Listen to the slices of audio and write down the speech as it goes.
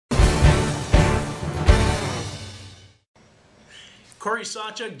Corey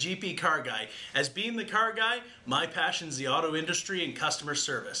Sawchuk, GP Car Guy. As being the car guy, my passion's the auto industry and customer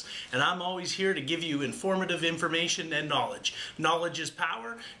service. And I'm always here to give you informative information and knowledge. Knowledge is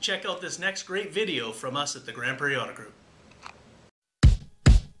power. Check out this next great video from us at the Grande Prairie Auto Group.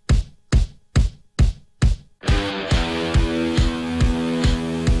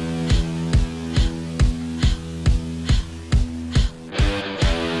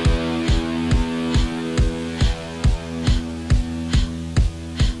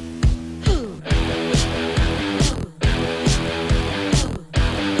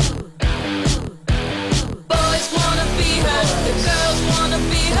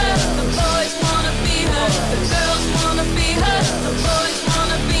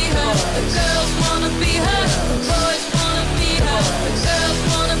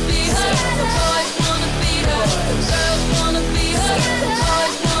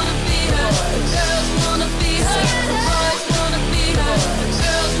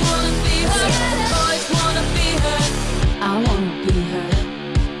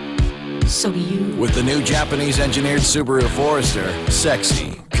 So do you. With the new Japanese-engineered Subaru Forester,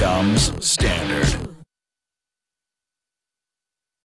 sexy comes standard.